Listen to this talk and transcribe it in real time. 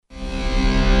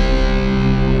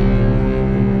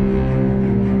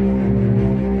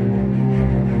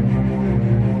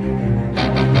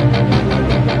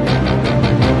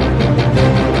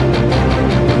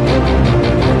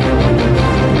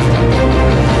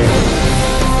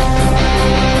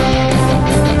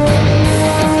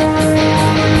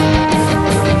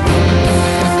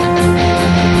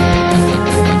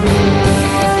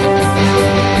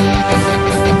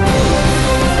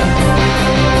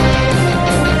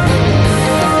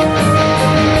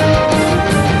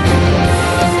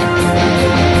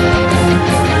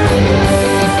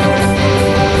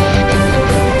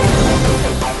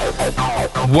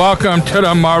welcome to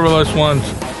the Marvelous Ones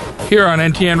here on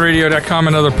ntnradio.com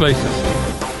and other places.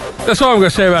 That's all I'm going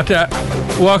to say about that.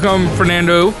 Welcome,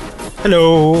 Fernando.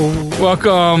 Hello.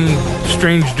 Welcome,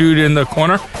 strange dude in the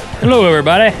corner. Hello,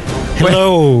 everybody.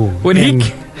 Hello. When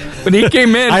he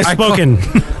came in, I spoken.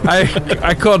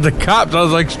 I called the cops. I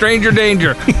was like, stranger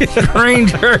danger.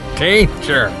 Stranger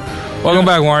danger. Welcome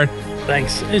back, Warren.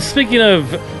 Thanks. And speaking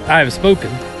of I have spoken,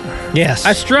 Yes.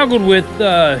 I struggled with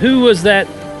who was that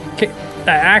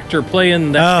actor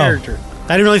playing that character.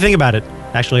 I didn't really think about it,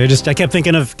 actually. I kept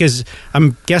thinking of, because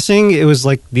I'm guessing it was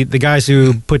like the guys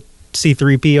who put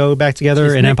C-3PO back together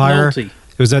in Nick Empire. Nolte.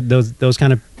 It was that those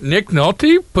kind of... Nick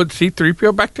Nolte put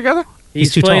C-3PO back together?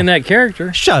 He's too playing tall. that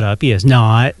character. Shut up. He is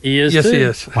not. He is Yes, too. he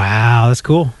is. Wow, that's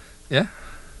cool. Yeah.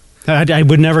 I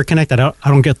would never connect that. I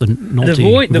don't get the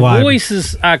Nolte The vibe.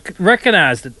 voices, I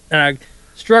recognized it, and I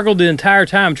struggled the entire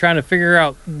time trying to figure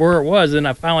out where it was, and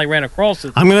I finally ran across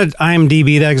it. I'm going to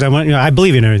IMDb that because I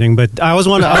believe in everything, but I always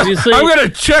want to... Obviously, I'm going to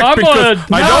check I'm because gonna-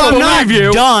 I No, don't I'm not believe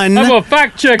you. done. I'm going to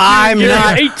fact check you. I'm and give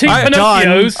not- you 18 I'm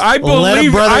Pinocchios. done. I Let a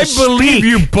believe brother speak.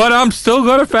 You, but I'm still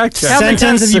going to fact check. How many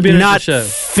times Sentence have you been at the not show?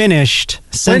 finished.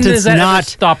 When Sentence has that ever not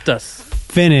stopped us?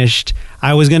 finished.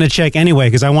 I was going to check anyway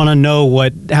because I want to know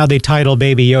how they title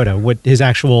Baby Yoda, what his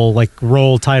actual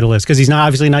role title is, because he's not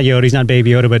obviously not Yoda, he's not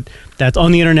Baby Yoda, but that's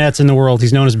on the internets in the world.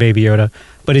 He's known as Baby Yoda,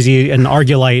 but is he an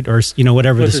Argulite or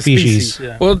whatever What's the the species?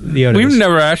 yeah. Well, Yoda we've is.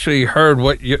 never actually heard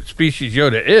what species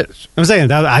Yoda is. I'm saying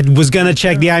that I was going to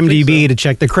check the IMDb to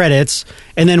check the credits,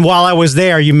 and then while I was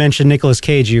there, you mentioned Nicolas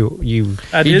Cage. You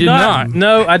I He did did not. not.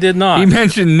 No, I did not. He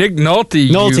mentioned Nick Nolte.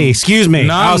 Nolte, excuse me.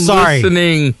 Oh, sorry.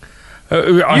 Non-listening.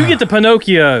 You get the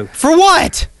Pinocchio For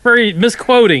what? for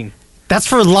misquoting. That's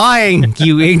for lying,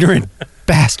 you ignorant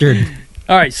bastard.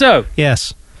 All right, so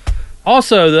Yes,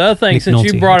 also the other thing, Nick since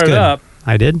Nolte. you brought That's it good. up,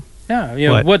 I did.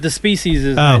 yeah, what the species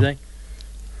is Oh. and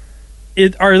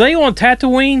everything. Are they on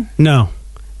Tatooine? No,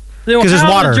 Then 'Cause there's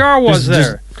how water. the Jawas There's-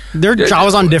 there? their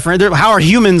Jawas on different. How are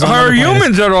humans? On How are other planets?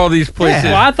 humans at all these places?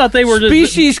 Well, I thought they were just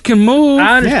Species can move.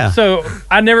 Yeah. So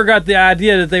I never got the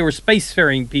idea that they were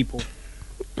spacefaring people.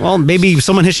 Well, maybe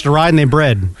someone hitched a ride and they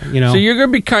bred. So you're gonna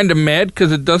be kind of mad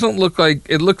because it doesn't look like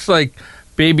it looks like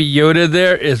Baby Yoda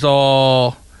there is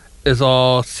all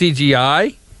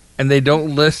CGI, and they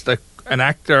don't list an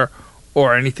actor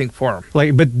or anything for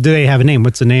him. But do they have a name?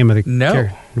 What's the name of the? No.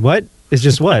 character? What? It's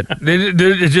just what?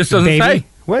 It just doesn't Baby? say.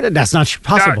 What? That's not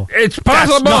possible. It's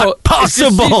possible. That's not It's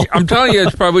just possible. I'm telling you,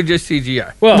 it's probably just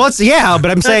CGI. Well,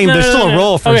 But I'm saying there's still a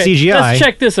role for Okay, CGI. Let's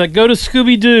check this out. Go to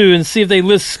Scooby Doo and see if they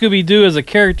list Scooby Doo as a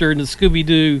character in the Scooby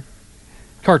Doo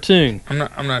cartoon.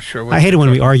 I'm not sure. What I hate it when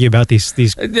we argue about these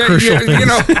crucial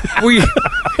things.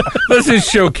 This is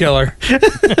Show Killer.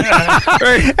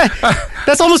 Right?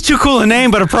 That's almost too cool a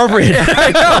name, but appropriate.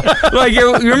 I know. Like,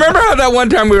 you remember how that one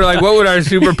time we were like, what would our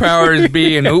superpowers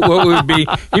be and what would it be?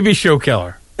 He'd be Show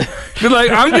Killer. You're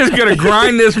like, I'm just going to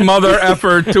grind this mother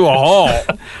effer to a halt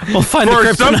Well, find for the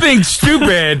kryptonite. something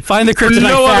stupid. Find the for kryptonite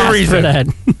no other fast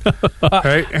reason. for that.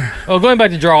 Right? Well, going back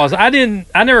to Jaws, I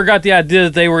never got the idea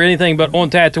that they were anything but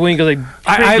on Tatooine because they.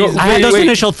 I had those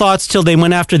initial thoughts till they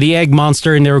went after the egg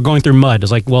monster and they were going through mud.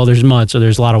 It's like, well, there's mud, so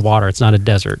there's a lot of water. It's not a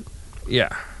desert. Yeah.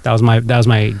 That was my. That's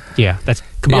Yeah.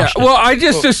 kibosh. Well, I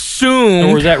just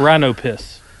assumed. Or was that rhino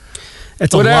piss?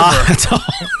 it's whatever. a lot.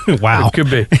 It's wow. It could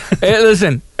be. Hey,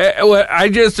 listen, I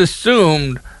just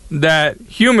assumed that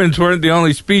humans weren't the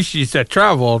only species that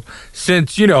traveled,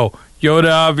 since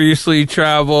Yoda obviously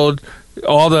traveled.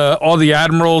 All the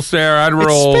admirals there,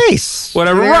 Admiral It's space.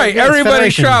 whatever. Yeah, Right, yeah, it's everybody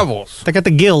Federation. travels. They got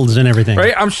the guilds and everything.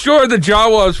 Right, I'm sure the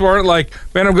Jawas weren't like,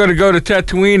 man, I'm going to go to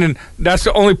Tatooine, and that's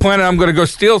the only planet I'm going to go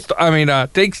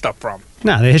take stuff from.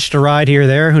 No, they hitched a ride here or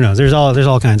there. Who knows? There's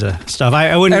all kinds of stuff.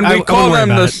 I wouldn't. And I we wouldn't call worry them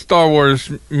about the it. Star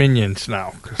Wars minions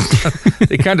now. 'Cause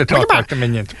they kind of talk like the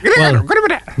minions. Well,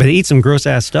 but they eat some gross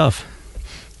ass stuff.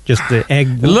 Just the egg.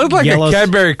 It looked like yellows. a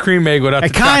Cadbury cream egg without I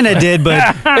the kind of did,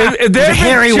 but It was a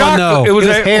hairy one, though. It was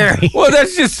hairy. Well,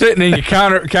 that's just sitting in your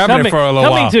cabinet for a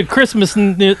little while. Coming to Christmas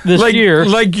this year.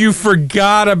 Like you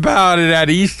forgot about it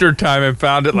at Easter time and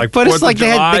found it like. but 4th it's like of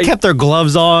July. they kept their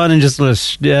gloves on and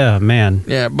just yeah, man.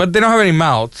 Yeah, but they don't have any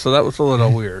mouths, so that was a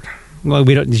little weird. Well,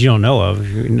 you don't know of.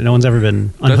 No one's ever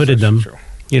been unhooded That's them. true.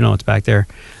 You know what's back there.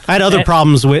 I had other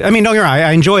problems with. I mean, don't get me wrong.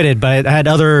 I enjoyed it, but I had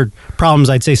other problems.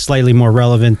 I'd say slightly more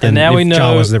relevant than. And now if we know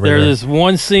Jawas that were there's there. this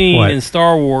one scene What? in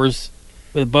Star Wars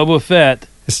with Boba Fett.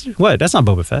 What? That's not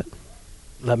Boba Fett.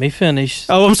 Let me finish.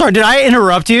 Oh, I'm sorry. Did I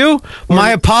interrupt you?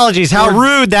 My apologies. How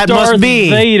rude that Darth must be.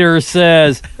 Vader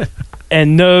says,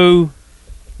 and no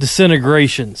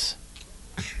disintegrations.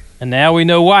 And now we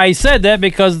know why he said that,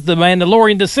 because the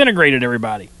Mandalorian disintegrated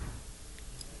everybody.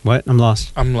 What? I'm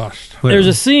lost. Wait, There's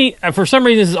a scene, for some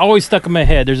reason, this is always stuck in my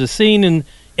head. There's a scene in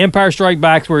Empire Strikes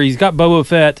Back where he's got Boba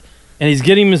Fett and he's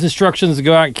getting him his instructions to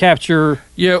go out and capture.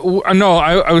 Yeah, no,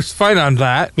 I was fine on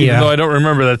that, even though I don't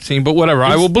remember that scene, but whatever.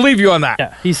 I will believe you on that.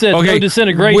 Yeah, he said no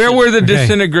disintegration. Where were the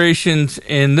disintegrations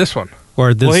in this one?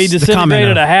 Or this, well, he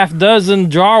disintegrated a half dozen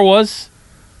Jawas.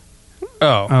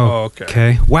 Oh, okay.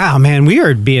 Okay. Wow, man, we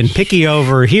are being picky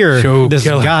over here. Show this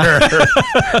killer. guy.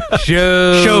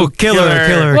 Show killer.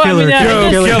 Well, I mean,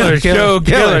 Show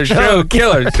killer.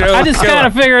 I just kind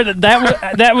of figured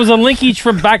that was a linkage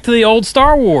from back to the old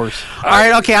Star Wars. All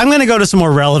right, okay, I'm going to go to some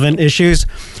more relevant issues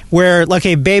where,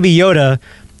 okay, Baby Yoda,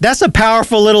 that's a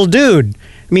powerful little dude.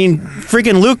 I mean,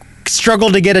 freaking Luke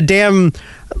struggled to get a damn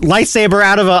lightsaber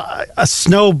out of a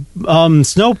snow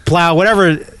plow,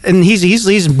 whatever, and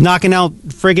he's knocking out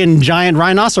friggin' giant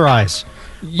rhinoceros.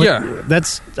 Yeah,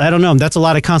 I don't know. That's a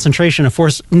lot of concentration of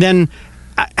force. And then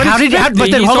but then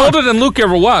he's older than Luke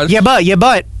ever was. Yeah,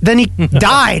 but then he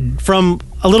died from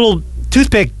a little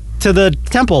toothpick to the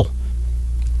temple.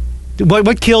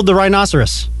 What killed the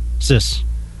rhinoceros?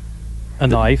 A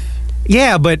knife.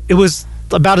 Yeah, but it was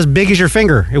about as big as your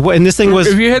finger. And this thing was...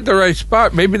 If you hit the right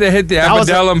spot, maybe they hit the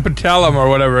abadellum patellum or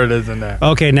whatever it is in there.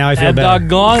 Okay, now I feel better.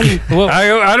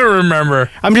 I don't remember.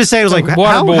 I'm just saying, it was like,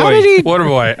 how did he...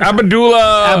 Waterboy.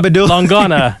 Abdullah.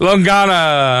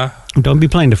 Longana. Don't be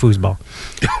playing the foosball.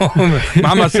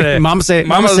 Mama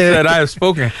said I have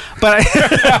spoken. But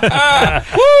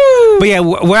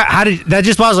yeah, how did that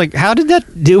just? I was like, how did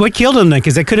that do? What killed him then?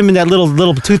 Because that could have been that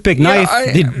little toothpick knife.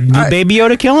 Did Baby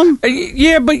Yoda kill him?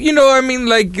 Yeah, but I mean,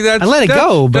 like that. I let it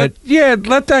go, but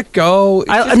let that go.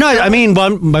 I mean,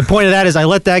 my point of that is I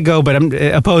let that go, but I'm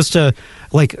opposed to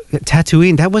like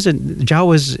Tatooine. That wasn't. Jawa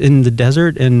was in the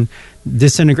desert and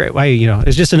disintegrate.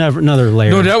 It's just another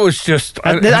layer. No, that was just.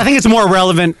 I think it's more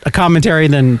relevant a commentary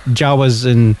than Jawa's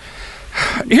in.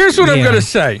 Here's what I'm gonna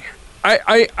say.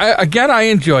 I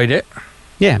enjoyed it.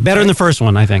 Yeah, better than the first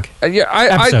one, I think.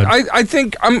 I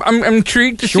think I'm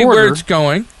intrigued to see where it's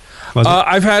going.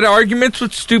 I've had arguments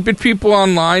with stupid people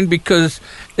online because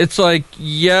it's like,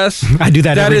 yes, I do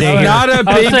that every day. That is not a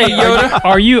Baby Yoda.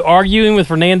 Are you arguing with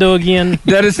Fernando again?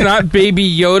 That is not Baby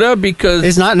Yoda because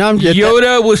it's not. No,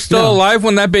 Yoda was still alive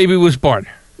when that baby was born.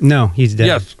 No, he's dead.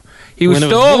 Yes. He was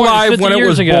still alive when it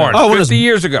was born. Oh, 50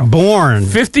 years ago. Born.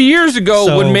 50 years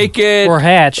ago would make it... Or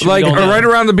hatched. Like right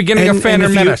around the beginning of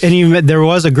Phantom Menace. And there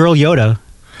was a girl Yoda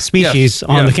species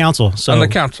on the council. So, on the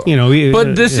council.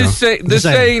 But this is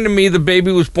saying to me the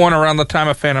baby was born around the time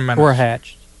of Phantom Menace. Or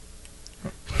hatched.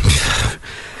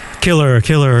 Killer.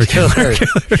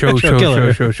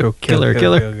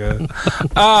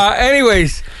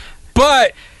 Anyways,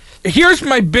 but here's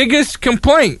my biggest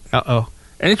complaint. Uh-oh.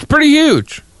 And it's pretty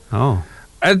huge. Oh.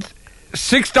 At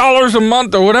 $6 a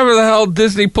month or whatever the hell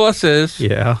Disney Plus is.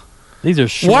 Yeah. These are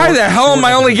short. Why the hell am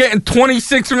I only getting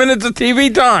 26 minutes of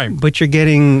TV time? But you're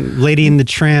getting Lady and the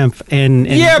Tramp and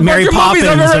Mary Poppins movies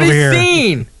I've already over here.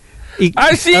 seen.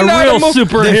 I've seen a real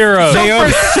superhero. So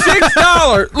for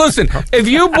 $6, listen, if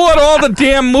you bought all the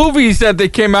damn movies that they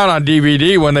came out on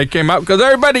DVD when they came out, because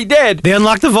everybody did. They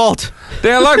unlocked the vault.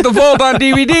 They unlocked the vault on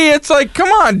DVD. It's like, come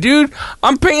on, dude.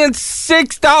 I'm paying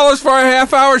 $6 for a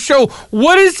half-hour show.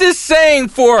 What is this saying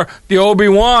for the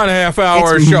Obi-Wan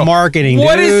half-hour show? Marketing,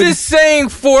 What dude. is this saying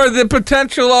for the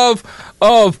potential of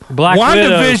Black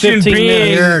WandaVision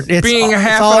Widow, being a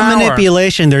half it's all hour?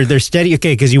 manipulation. They're steady.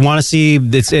 Okay, because you want to see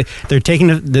they're taking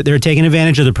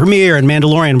advantage of the premiere and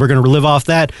Mandalorian. We're going to live off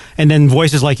that, and then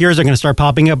voices like yours are going to start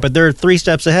popping up. But they're 3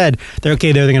 steps ahead. They're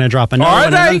going to drop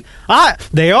another. Are they?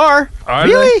 They are. Are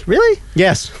really? they? Really?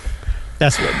 Yes.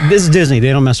 This is Disney.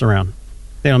 They don't mess around.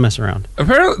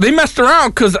 Apparently, they messed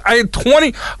around because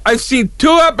I've seen 2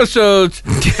 episodes,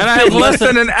 and I have less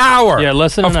than an hour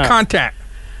of content.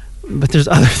 But there's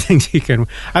other things you can.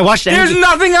 There's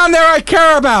nothing on there I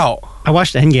care about. I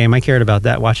watched Endgame. I cared about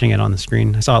that, watching it on the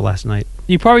screen. I saw it last night.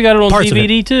 You probably got it on Parts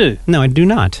DVD too. No, I do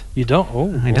not. You don't?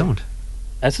 Oh, I don't.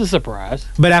 That's a surprise.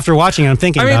 But after watching it, I'm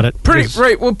thinking about it.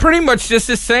 Pretty much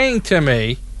this is saying to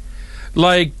me,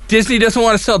 like, Disney doesn't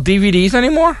want to sell DVDs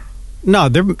anymore? No,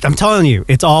 I'm telling you,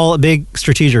 it's all a big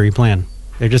strategery plan.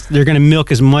 They're going to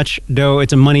milk as much dough.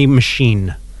 It's a money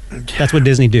machine. That's what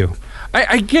Disney do.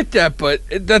 I get that, but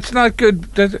that's not good.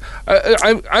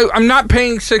 I'm not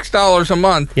paying $6 a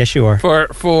month. Yes, you are.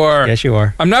 For yes, you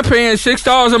are. I'm not paying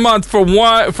 $6 a month for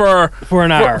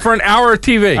an hour for an hour of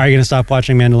TV. Are you going to stop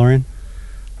watching Mandalorian?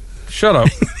 Shut up.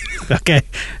 Okay.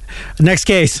 Next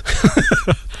case.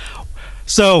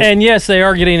 And yes, they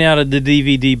are getting out of the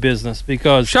DVD business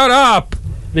because. Shut up.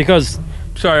 Because.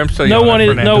 Sorry, I'm still. No one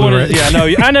is. Yeah,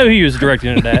 no. I know he was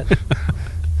directing at that.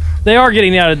 They are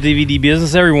getting out of the DVD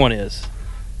business. Everyone is.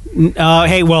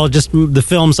 Hey, well, just the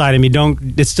film side of me.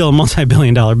 It's still a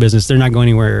multi-billion-dollar business. They're not going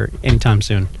anywhere anytime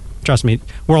soon. Trust me.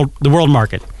 The world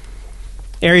market.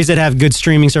 Areas that have good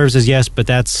streaming services, yes, but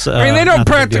that's. I mean, they don't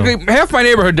practically. Half my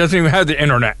neighborhood doesn't even have the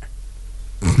internet.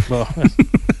 Well,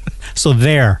 so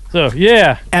there. so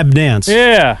yeah, Abdance.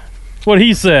 yeah. What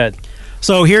he said.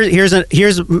 So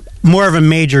here's more of a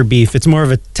major beef. It's more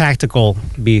of a tactical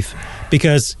beef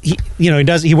because he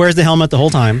wears the helmet the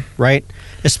whole time, right?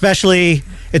 Especially,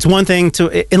 it's one thing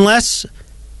unless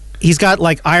he's got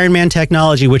like Iron Man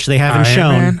technology, which they haven't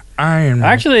shown. Iron Man.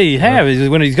 Actually,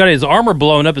 when he's got his armor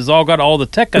blown up, it's all got all the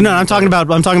tech. No, I'm talking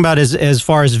about as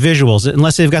far as visuals.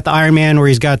 Unless they've got the Iron Man where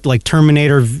he's got like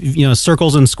Terminator,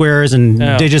 circles and squares and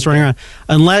digits running around.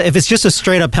 Unless if it's just a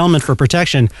straight up helmet for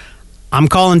protection. I'm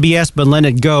calling BS, but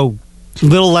letting it go a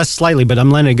little less slightly, but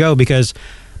I'm letting it go because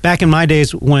back in my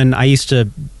days when I used to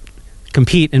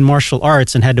compete in martial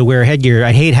arts and had to wear headgear,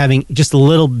 I hate having just the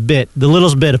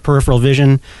littlest bit of peripheral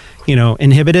vision,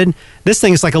 inhibited. This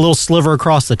thing is like a little sliver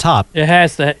across the top. It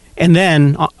has to. And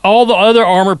then all the other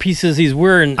armor pieces he's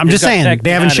wearing. I'm just saying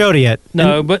they haven't showed it yet.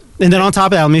 No, and then on top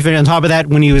of that, let me finish. On top of that,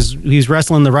 when he was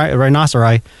wrestling the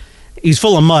rhinoceros, he's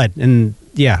full of mud and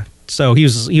yeah. So he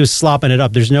was slopping it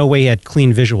up. There's no way he had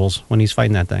clean visuals when he's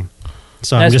fighting that thing.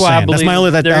 So I'm just saying. That's my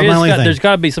only thing. There's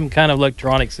got to be some kind of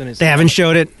electronics in it. They haven't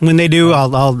showed it. When they do,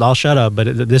 I'll shut up. But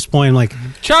at this point, I'm like,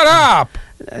 shut up.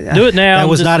 Do it now. That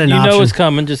was not an option. You know it's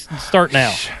coming. Just start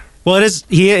now. Well, it is.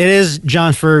 It is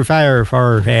John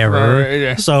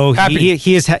Favreau. So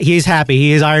he is happy.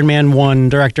 He is Iron Man 1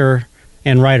 director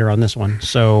and writer on this one.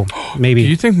 So maybe. Do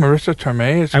you think Marissa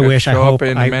Tomei is going to show up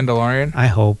in The Mandalorian? I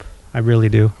hope. I really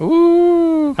do.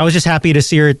 Ooh. I was just happy to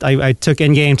see her. I took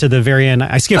Endgame to the very end.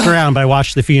 I skipped around, but I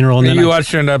watched the funeral. And then you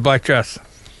watched her in that black dress.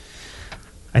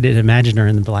 I did imagine her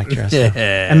in the black dress.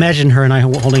 Yeah. Imagine her and I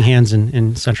holding hands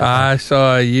in Central Park. I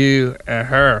saw you and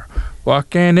her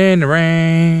walking in the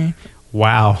rain.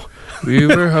 Wow. We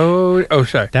were holding... Oh,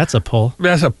 sorry. That's a pull.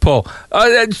 That's a pull.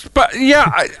 But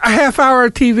yeah, a half hour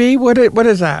of TV. What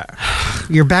is that?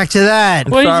 You're back to that.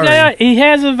 Well, he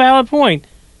has a valid point.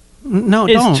 No,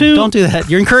 don't do that.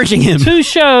 You're encouraging him. 2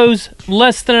 shows,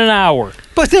 less than an hour.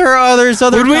 But there are other.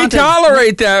 Would we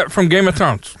tolerate that from Game of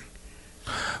Thrones?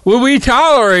 Would we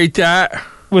tolerate that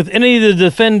with any of the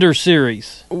Defender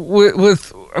series?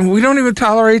 With we don't even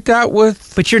tolerate that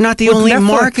with. But you're not the only Netflix.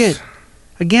 Market.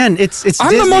 Again, it's I'm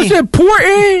Disney. the most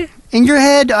important in your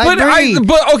head. I agree.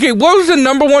 But okay, what was the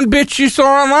number one bitch you saw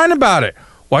online about it?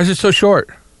 Why is it so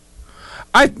short?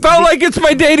 I felt like it's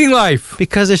my dating life.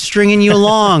 Because it's stringing you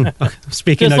along.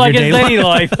 Speaking just of like your dating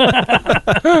life.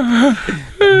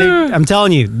 I'm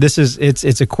telling you,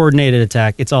 it's a coordinated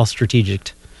attack. It's all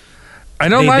strategic. I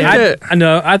don't like it. I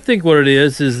know. I think what it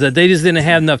is that they just didn't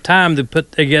have enough time to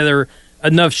put together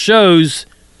enough shows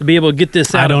to be able to get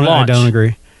this out of launch. I don't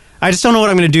agree. I just don't know what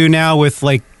I'm going to do now with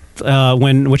when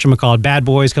whatchamacallit, Bad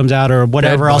Boys comes out or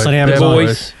whatever else on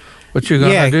Amazon. What you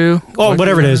gonna do? Oh,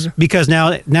 whatever it is. Because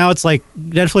now it's like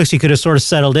Netflix, you could have sort of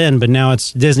settled in, but now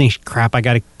it's Disney. Crap, I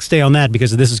got to stay on that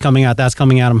because this is coming out, that's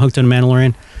coming out. I'm hooked on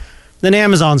Mandalorian. Then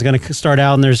Amazon's going to start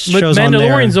out, and there's shows on there.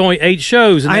 Mandalorian's only 8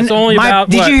 shows, and that's only about.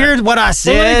 Did you hear what I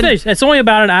said? Well, it's only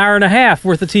about an hour and a half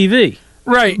worth of TV.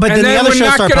 Right, but then the other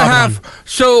shows start popping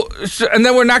on. And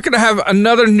then we're not going to have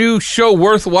another new show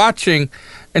worth watching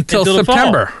until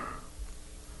September.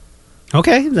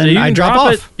 Okay, then I drop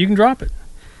off. You can drop it.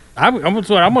 That's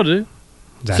what I'm going to do.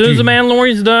 As soon as the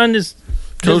Mandalorian's done,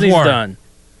 Disney's done.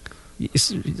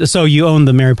 So you own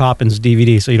the Mary Poppins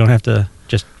DVD, so you don't have to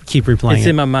just keep replaying it. It's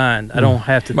in my mind. I don't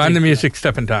have to. Mind the music,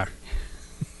 step in time.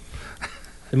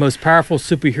 The most powerful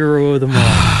superhero of them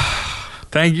all.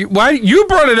 Thank you. Why you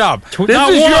brought it up? This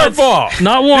is your fault.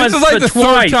 Not once. This is like but the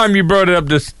twice. third time you brought it up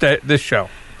this show.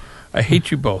 I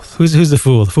hate you both. Who's the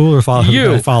fool? The fool or follows?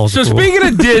 You. Follows so the fool? Speaking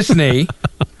of Disney,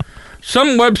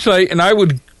 some website, and I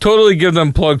would totally give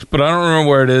them plugs, but I don't remember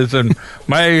where it is, and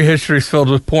my history's filled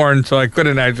with porn, so I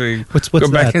couldn't actually go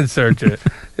back and search it.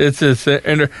 It's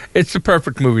the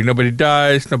perfect movie. Nobody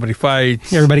dies, nobody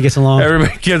fights. Everybody gets along.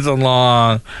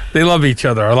 They love each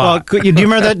other a lot. Do you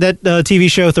remember that TV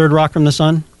show, Third Rock from the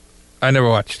Sun? I never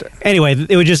watched it. Anyway,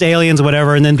 it was just aliens or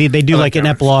whatever, and then they do like an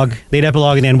epilogue. They'd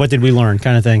epilogue, and then what did we learn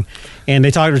kind of thing. And they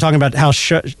were talking about how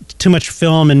too much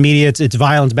film and media, it's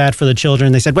violence, bad for the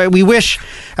children. They said, well,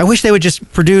 I wish they would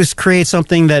just create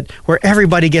something where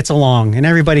everybody gets along and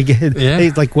everybody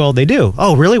they do.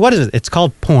 Oh, really? What is it? It's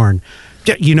called porn.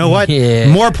 You know what?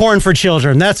 Yeah. More porn for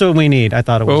children. That's what we need. I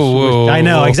thought it was. Whoa, I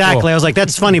know, whoa, exactly. Whoa. I was like,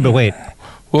 that's funny, but wait.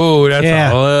 Whoa, that's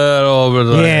a little over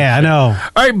the Yeah, I know.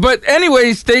 All right, but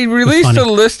anyways, they released a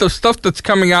list of stuff that's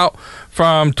coming out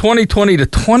from 2020 to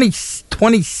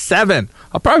 2027.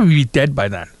 I'll probably be dead by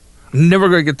then. I'm never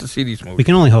going to get to see these movies. We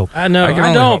can only hope. I know. I can I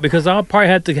only don't hope. because I'll probably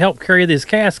have to help carry this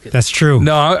casket. That's true.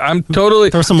 No, I'm totally...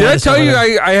 Throw some Did I lettuce tell over you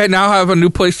there. I now have a new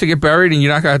place to get buried and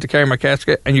you're not going to have to carry my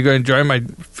casket and you're going to enjoy my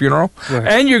funeral? Right.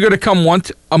 And you're going to come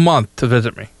once a month to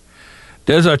visit me.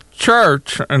 There's a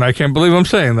church, and I can't believe I'm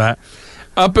saying that,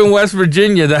 up in West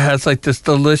Virginia that has like this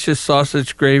delicious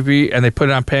sausage gravy, and they put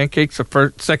it on pancakes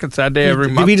the second Saturday every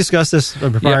month. Did we discuss this a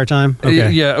prior time?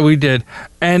 Okay. Yeah, we did.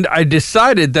 And I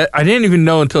decided that I didn't even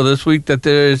know until this week that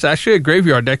there's actually a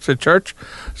graveyard next to the church.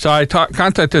 So I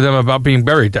contacted them about being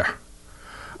buried there.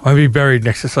 I want to be buried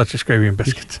next to sausage gravy and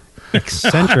biscuits.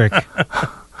 Eccentric.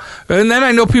 And then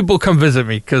I know people come visit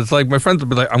me because, like, my friends will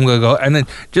be like, "I'm gonna go," and then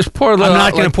just pour a little. I'm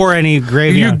not going to pour any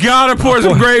gravy. You on. gotta pour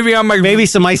some gravy on my. Maybe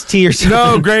some iced tea or something.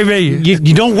 No gravy.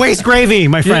 You don't waste gravy,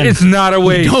 my friend. It's not a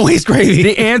waste. Don't waste gravy.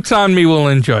 The ants on me will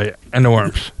enjoy it, and the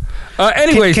worms.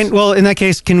 Anyways, Well, in that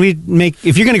case, can we make,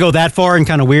 if you're going to go that far and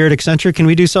kind of weird, eccentric, can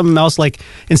we do something else? Like,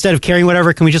 instead of carrying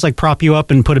whatever, can we just like prop you up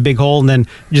and put a big hole and then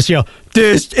just yell,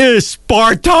 "This is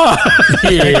Sparta!"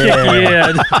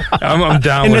 Yeah. I'm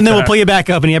down. and with then that. we'll pull you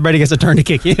back up and everybody gets a turn to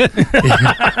kick you.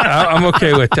 I'm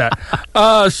okay with that.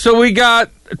 So we got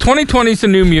 2020 is the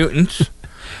New Mutants.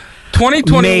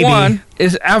 2021 Maybe.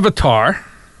 is Avatar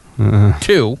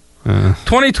 2.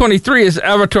 2023 is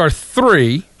Avatar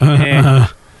 3.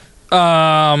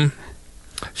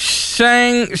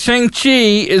 Shang-Chi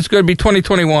is going to be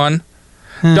 2021.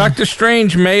 Doctor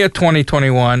Strange, May of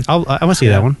 2021. I want to see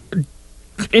that one.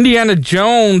 Indiana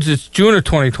Jones is June of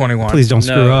 2021. Please don't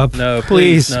screw up. No,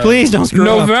 please no. don't screw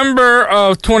up. November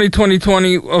of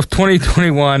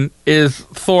 2021 is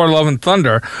Thor: Love and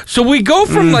Thunder. So we go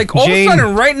from like all Jane. of a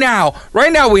sudden right now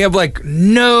we have like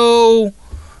no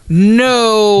what?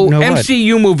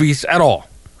 MCU movies at all.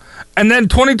 And then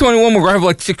 2021 we're going to have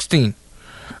like 16.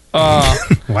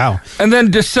 Wow. And then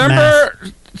December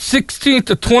 16th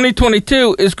of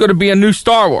 2022 is going to be a new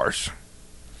Star Wars.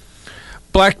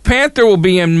 Black Panther will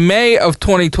be in May of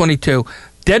 2022.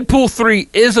 Deadpool 3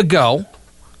 is a go.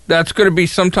 That's going to be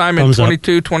sometime in Thumbs up.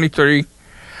 22, 23.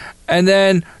 And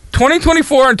then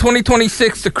 2024 and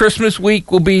 2026, the Christmas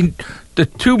week, will be the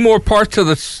two more parts of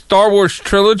the Star Wars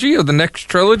trilogy, of the next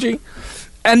trilogy.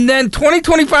 And then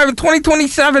 2025 and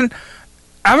 2027,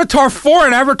 Avatar 4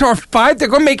 and Avatar 5, they're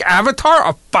going to make Avatar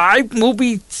a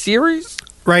 5-movie series?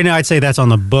 Right now, I'd say that's on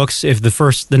the books. If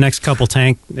the next couple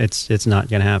tank, it's not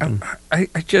going to happen. I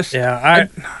just... Yeah,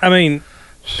 I mean,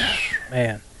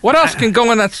 man. What else can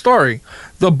go in that story?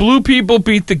 The blue people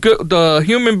beat the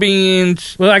human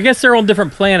beings. Well, I guess they're on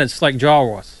different planets like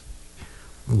Jawas.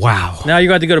 Wow. Now you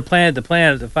got to go to planet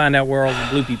to find out where all the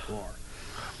blue people are.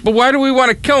 But why do we want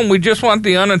to kill them? We just want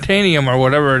the unobtainium or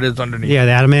whatever it is underneath. Yeah,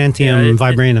 the adamantium,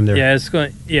 vibranium there. Yeah, it's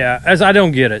going. Yeah, as I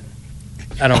don't get it.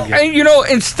 I don't get it. And you know,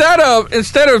 instead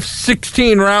of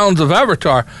 16 rounds of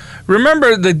Avatar,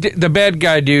 remember the bad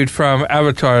guy dude from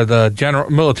Avatar, the general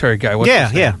military guy. What's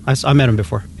his name? I met him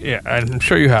before. Yeah, I'm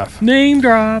sure you have. Name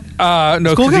drop.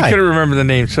 No, Cool because he guy. couldn't remember the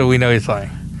name, so we know he's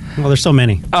lying. Well, there's so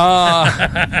many.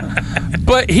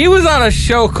 But he was on a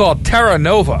show called Terra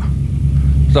Nova.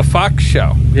 It's a Fox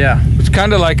show. Yeah. It's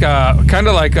kind of like a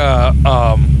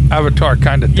Avatar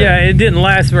kind of thing. Yeah, it didn't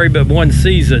last but one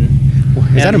season.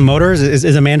 Is that a motor? Is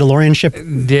a Mandalorian ship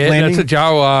Yeah, landing? that's a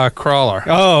Jawa crawler.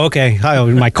 Oh, okay. Oh,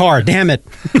 my car. Damn it.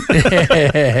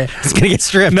 It's going to get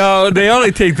stripped. No, they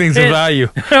only take things of value.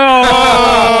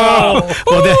 Oh!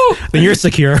 Well, then you're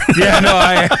secure. Yeah, no,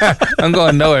 I'm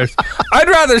going nowhere. I'd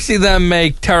rather see them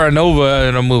make Terra Nova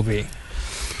in a movie.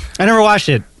 I never watched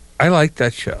it. I like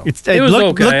that show. It was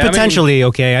looked okay. I mean- potentially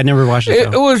okay. I never watched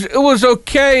it. It was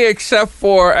okay, except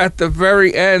for at the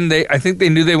very end, I think they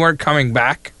knew they weren't coming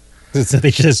back. So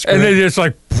they just And they just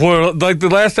like the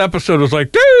last episode was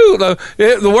like, dude, the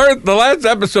last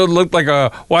episode looked like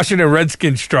a Washington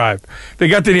Redskins drive. They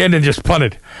got to the end and just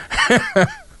punted,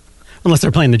 unless they're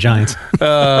playing the Giants.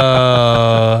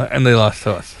 and they lost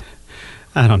to us.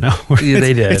 I don't know. Yeah,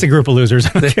 they did. It's a group of losers.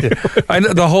 I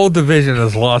know the whole division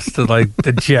is lost to like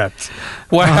the Jets.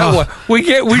 Wow, we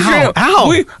can't. We shouldn't. Ow.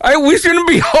 We shouldn't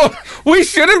be. We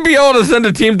shouldn't be able to send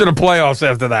a team to the playoffs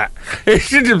after that. It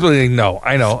should just be no.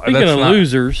 I know. Speaking that's of not-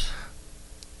 losers,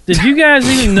 did you guys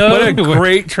even know? What a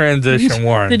great transition,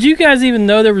 Warren. Did you guys even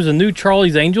know there was a new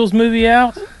Charlie's Angels movie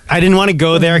out? I didn't want to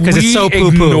go there because it's so We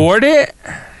poo-poo. ignored it.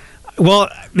 Well,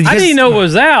 I didn't even know it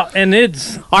was out, and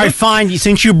it's All right, fine.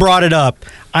 Since you brought it up,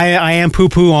 I am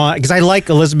poo-poo on because I like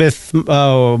Elizabeth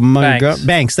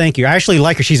Banks. Thank you. I actually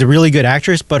like her. She's a really good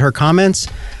actress, but her comments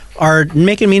are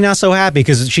making me not so happy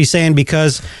because she's saying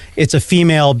because it's a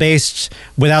female-based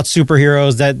without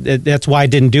superheroes that's why it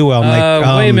didn't do well. I'm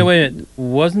like, wait a minute.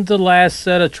 Wasn't the last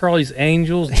set of Charlie's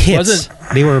Angels hits?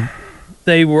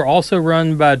 They were also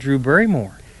run by Drew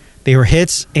Barrymore. They were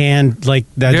hits and like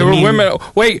that. They were women.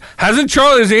 Wait, hasn't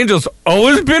Charlie's Angels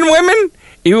always been women?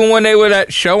 Even when they were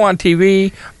that show on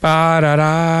TV. I'm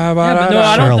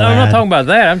not talking about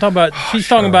that. I'm talking about she's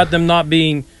talking about them not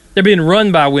being they're being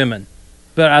run by women.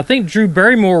 But I think Drew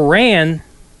Barrymore ran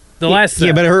the last set.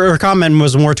 Yeah, but her comment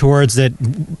was more towards that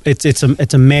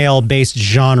it's a male based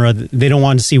genre. They don't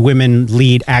want to see women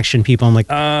lead action people. I'm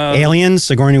like Aliens,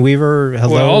 Sigourney Weaver.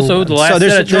 Hello. Well, also the last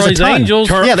set of Charlie's Angels,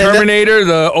 Terminator,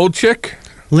 the old chick,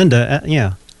 Linda.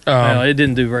 Yeah. Well, it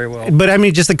didn't do very well. But I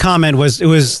mean, just the comment was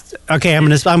okay.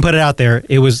 I'm put it out there.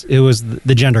 It was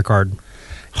the gender card.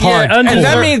 Hard. Yeah, and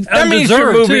that means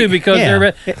your movie too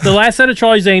because the last set of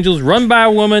Charlie's Angels run by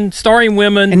a woman, starring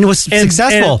women, and it was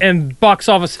successful and box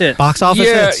office hits.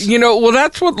 Hits. Well,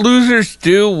 that's what losers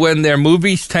do when their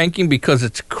movie's tanking because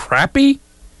it's crappy.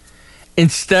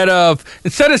 Instead of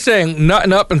saying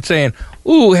nothing up and saying,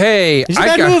 "Ooh, hey, it's a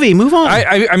bad movie. Move on."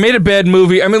 I made a bad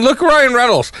movie. I mean, look at Ryan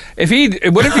Reynolds. What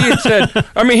if he had said?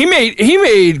 I mean, he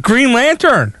made Green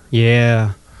Lantern.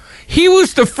 Yeah. He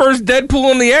was the first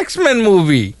Deadpool in the X-Men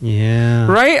movie. Yeah.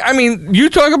 Right? I mean, you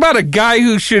talk about a guy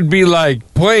who should be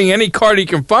like playing any card he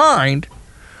can find,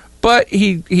 but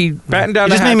he battened down.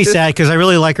 It just made me sad because I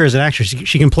really like her as an actress.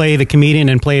 She can play the comedian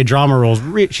and play a drama role.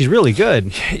 She's really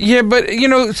good. Yeah, but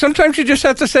sometimes you just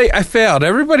have to say, I failed.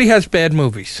 Everybody has bad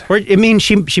movies. Or, I mean,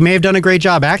 she may have done a great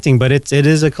job acting, but it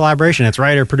is a collaboration. It's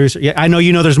writer, producer. Yeah, I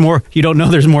know there's more. You don't know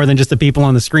there's more than just the people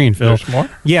on the screen, Phil. There's more?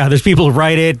 Yeah, there's people who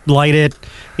write it, light it.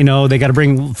 They got to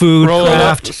bring food,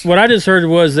 craft. What I just heard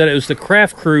was that it was the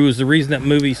craft crew is the reason that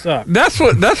movie sucked. That's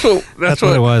what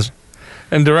it was.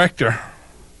 And director.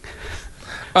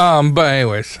 But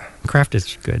anyways, craft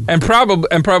is good, and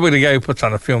probably the guy who puts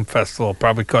on a film festival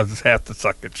probably causes half the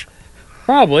suckage.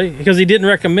 Probably because he didn't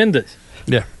recommend it.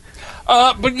 Yeah.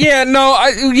 But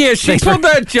she pulled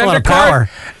that gender card,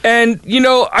 and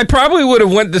I probably would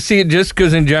have went to see it just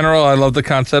because in general I love the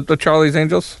concept of Charlie's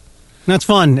Angels. That's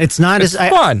fun. It's not as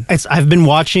fun. I've been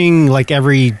watching like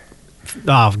every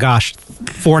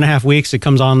 4.5 weeks. It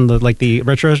comes on the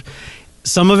retros.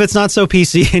 Some of it's not so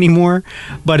PC anymore,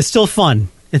 but it's still fun.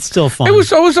 It's still fun. It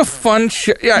was always a fun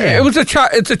show. Yeah, it was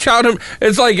it's a childhood.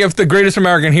 It's like if the Greatest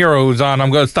American Hero was on, I'm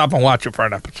going to stop and watch it for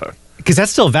an episode. Because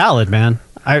that's still valid, man.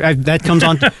 That comes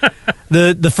on.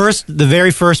 the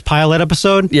very first pilot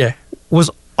episode. Yeah, was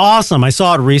awesome. I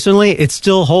saw it recently. It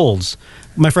still holds.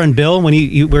 My friend Bill, when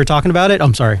we were talking about it.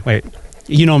 I'm sorry. Wait,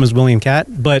 you know him as William Cat,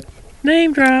 but.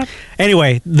 Name drop.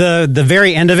 Anyway, the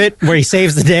very end of it where he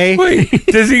saves the day. Wait,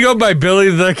 does he go by Billy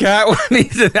the Cat when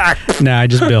he's an actor? Nah,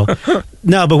 just Bill.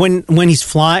 No, but when he's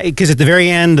flying, because at the very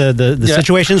end the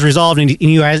situation's resolved and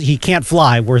he can't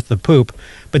fly worth the poop.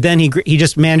 But then he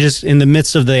just manages in the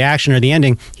midst of the action or the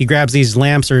ending, he grabs these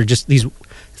lamps or just these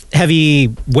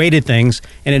heavy weighted things,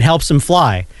 and it helps him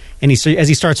fly. And as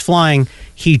he starts flying,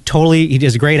 he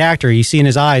is a great actor. You see in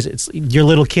his eyes, it's your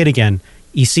little kid again.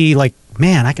 You see, like,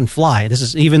 man, I can fly. This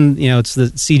is even, it's the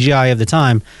CGI of the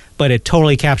time, but it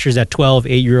totally captures that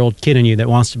 8-year-old kid in you that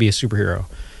wants to be a superhero.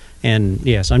 And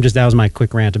yes, that was my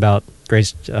quick rant about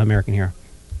Greatest American Hero.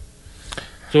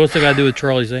 So what's that got to do with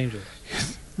Charlie's Angels?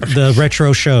 The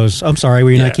retro shows. I'm sorry,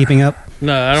 were you not keeping up?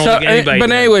 No, I don't think anybody.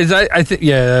 But anyways, I think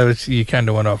you kind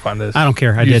of went off on this. I don't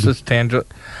care. I useless did. Tangent.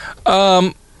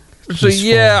 I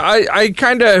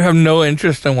kind of have no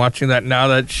interest in watching that now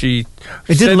that she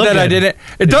said that I didn't.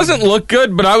 It doesn't look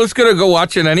good, but I was going to go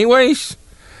watch it anyways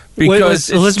because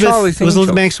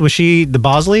Elizabeth Banks, was she the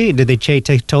Bosley? Did they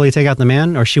totally take out the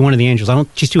man, or is she one of the angels?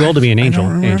 She's too old to be an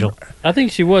angel. I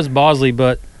think she was Bosley,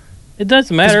 but it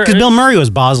doesn't matter. Because Bill Murray was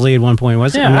Bosley at one point,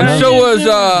 wasn't he? And so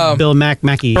was Bill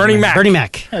Mackey. Bernie Mac. Bernie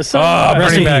Mac. Yeah,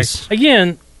 Bernie Mac.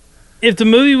 Again, if the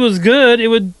movie was good, it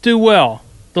would do well.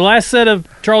 The last set of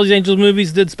Charlie's Angels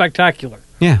movies did spectacular.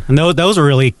 Yeah, and those are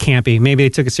really campy. Maybe they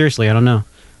took it seriously. I don't know.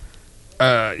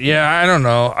 I don't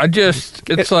know.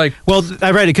 Well,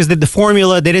 I read it because the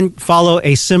formula, they didn't follow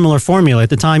a similar formula. At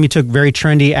the time, you took very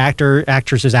trendy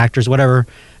actors, whatever,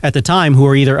 at the time, who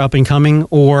were either up and coming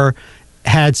or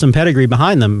had some pedigree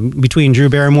behind them. Between Drew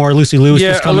Barrymore, Lucy Liu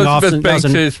was coming off. Elizabeth Banks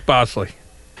is Bosley.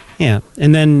 Yeah,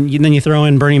 and then you throw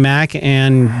in Bernie Mac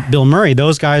and Bill Murray.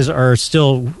 Those guys are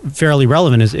still fairly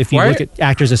relevant. If you look at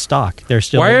actors as stock, they're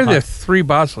still. Why are there 3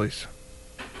 Bosleys?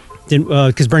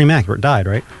 Because Bernie Mac died,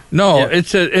 right? No, I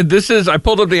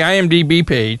pulled up the IMDb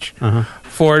page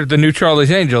for the new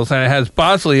Charlie's Angels, and it has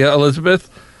Bosley, Elizabeth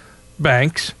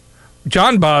Banks,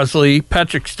 John Bosley,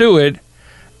 Patrick Stewart,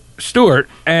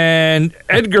 and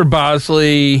Edgar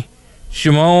Bosley,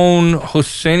 Shimon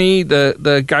Hosseini,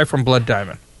 the guy from Blood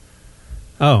Diamond.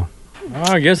 Oh.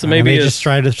 Well, I guess maybe they just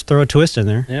tried to throw a twist in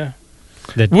there. Yeah.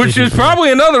 Which is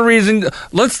probably another reason.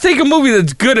 Let's take a movie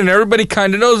that's good and everybody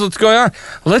kind of knows what's going on.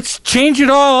 Let's change it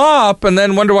all up and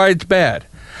then wonder why it's bad.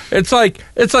 It's like,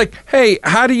 hey,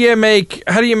 how do you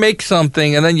make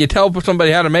something, and then you tell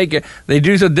somebody how to make it. They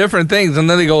do some different things, and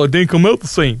then they go, it didn't come out the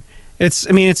same. It's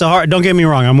a hard. Don't get me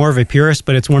wrong. I'm more of a purist,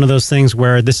 but it's one of those things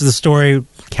where this is a story.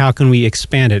 How can we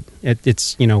expand it?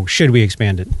 It's should we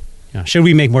expand it? Should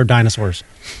we make more dinosaurs?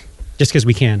 Just because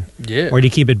we can, or do you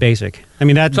keep it basic? I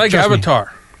mean, that's like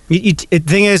Avatar. The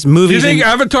thing is, movies. Do you think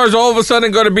Avatar's all of a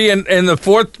sudden going to be in the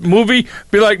fourth movie?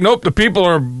 Be like, nope, the people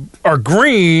are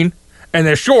green and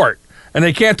they're short and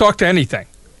they can't talk to anything,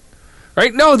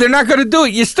 right? No, they're not going to do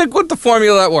it. You stick with the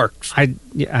formula that works. I'm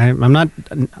not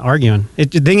arguing. The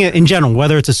thing in general,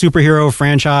 whether it's a superhero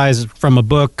franchise from a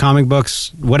book, comic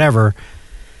books, whatever.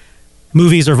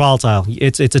 Movies are volatile.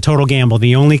 It's a total gamble.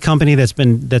 The only company that's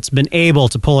been able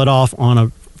to pull it off on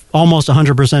a almost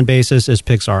 100% basis is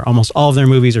Pixar. Almost all of their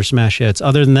movies are smash hits.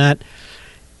 Other than that,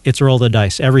 it's a roll of the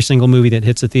dice. Every single movie that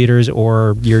hits the theaters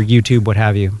or your YouTube, what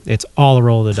have you, it's all a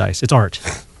roll of the dice. It's art.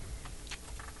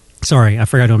 Sorry, I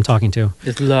forgot who I'm talking to.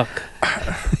 It's luck.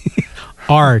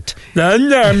 Art. What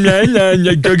did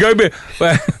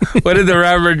the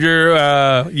Ravager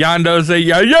Yando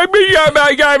say?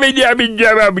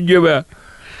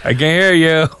 I can hear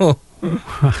you.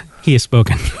 He has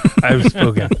spoken. I've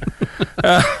spoken.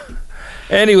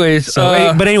 Anyways.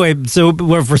 So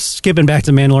we're skipping back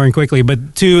to Mandalorian quickly, but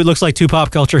it looks like two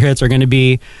pop culture hits are going to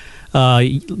be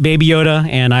Baby Yoda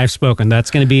and I've Spoken.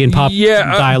 That's going to be in pop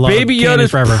dialogue. Baby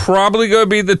Yoda's probably going to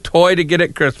be the toy to get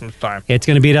at Christmas time. It's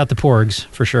going to beat out the Porgs,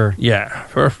 for sure. Yeah,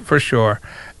 for sure.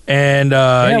 And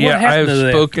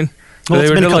I've Spoken. Well,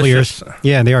 it's been a couple years.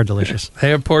 Yeah, they are delicious.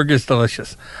 Porg is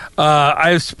delicious.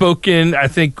 I've Spoken, I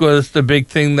think, was the big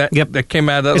thing that came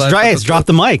out of that. It's drop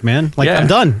the mic, man. I'm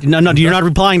done. No, you're not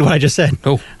replying to what I just said.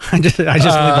 No, I just made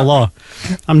the law.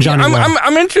 I'm Johnny.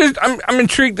 I'm interested. I'm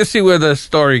intrigued to see where the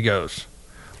story goes.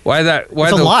 Why it's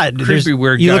a lot. Creepy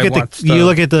weird guy wants you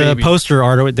look at the poster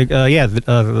art.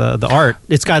 The art.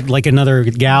 It's got like another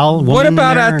gal. What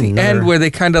about at the end where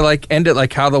they kind of like end it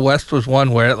like How the West Was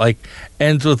Won, where it like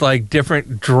ends with like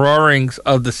different drawings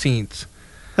of the scenes?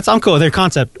 I'm cool. Their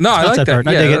concept. No, I like that. Art.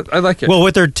 Yeah, I like it. Well,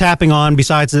 what they're tapping on,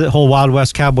 besides the whole Wild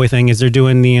West cowboy thing, is they're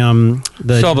doing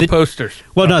the posters.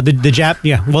 Well, no, the Jap.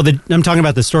 Yeah, well, I'm talking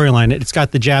about the storyline. It's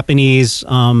got the Japanese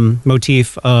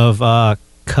motif of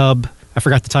cub. I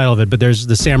forgot the title of it, but there's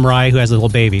the samurai who has a little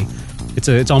baby.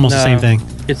 It's almost the same thing.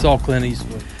 It's all Clint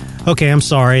Eastwood. Okay, I'm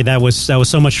sorry. That was so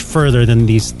much further than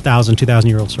these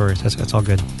 2,000-year-old stories. That's all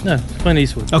good. No, Clint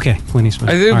Eastwood. Okay, Clint Eastwood.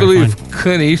 I do believe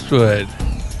Clint Eastwood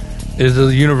is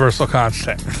a universal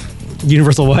constant.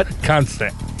 Universal what?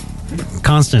 Constant.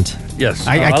 Yes.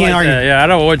 I can't argue. Yeah, I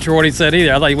don't know what he said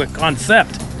either. I thought he went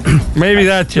concept. Maybe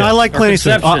that too. No, I like Clint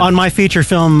Eastwood. On my feature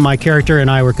film, my character and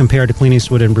I were compared to Clint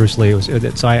Eastwood and Bruce Lee.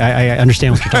 So I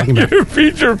understand what you're talking about. Your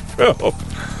feature film.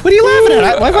 What are you laughing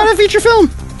at? Why got a feature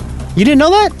film? You didn't know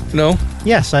that? No.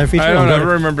 Yes, I have a feature film. I don't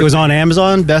ever remember. It was on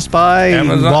Amazon, Best Buy,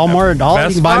 Walmart.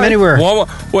 You can buy them anywhere.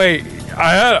 Walmart. Wait,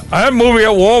 I had a movie at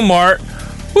Walmart.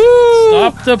 Woo!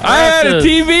 Stop the presses. I had a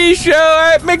TV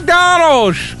show at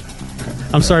McDonald's.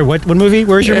 I'm sorry, what movie?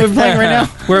 Where's your movie playing right now?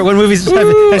 What movies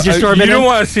has your store been in? You don't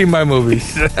want to see my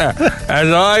movies. That's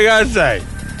all I got to say.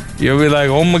 You'll be like,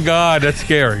 oh my God, that's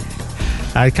scary.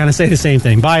 I kind of say the same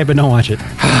thing. Buy it, but don't watch it.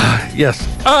 Yes.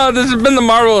 This has been the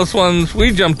Marvelous Ones.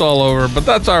 We jumped all over, but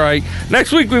that's all right.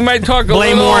 Next week, we might talk a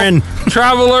Blame little Warren.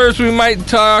 Travelers. We might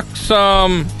talk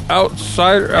some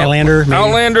Outlanders,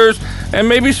 and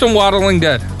maybe some Waddling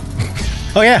Dead.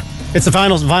 Oh, yeah. It's the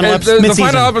final episode. The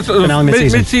final episode,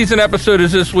 mid-season episode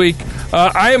is this week.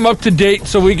 I am up to date,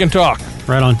 so we can talk.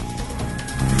 Right on.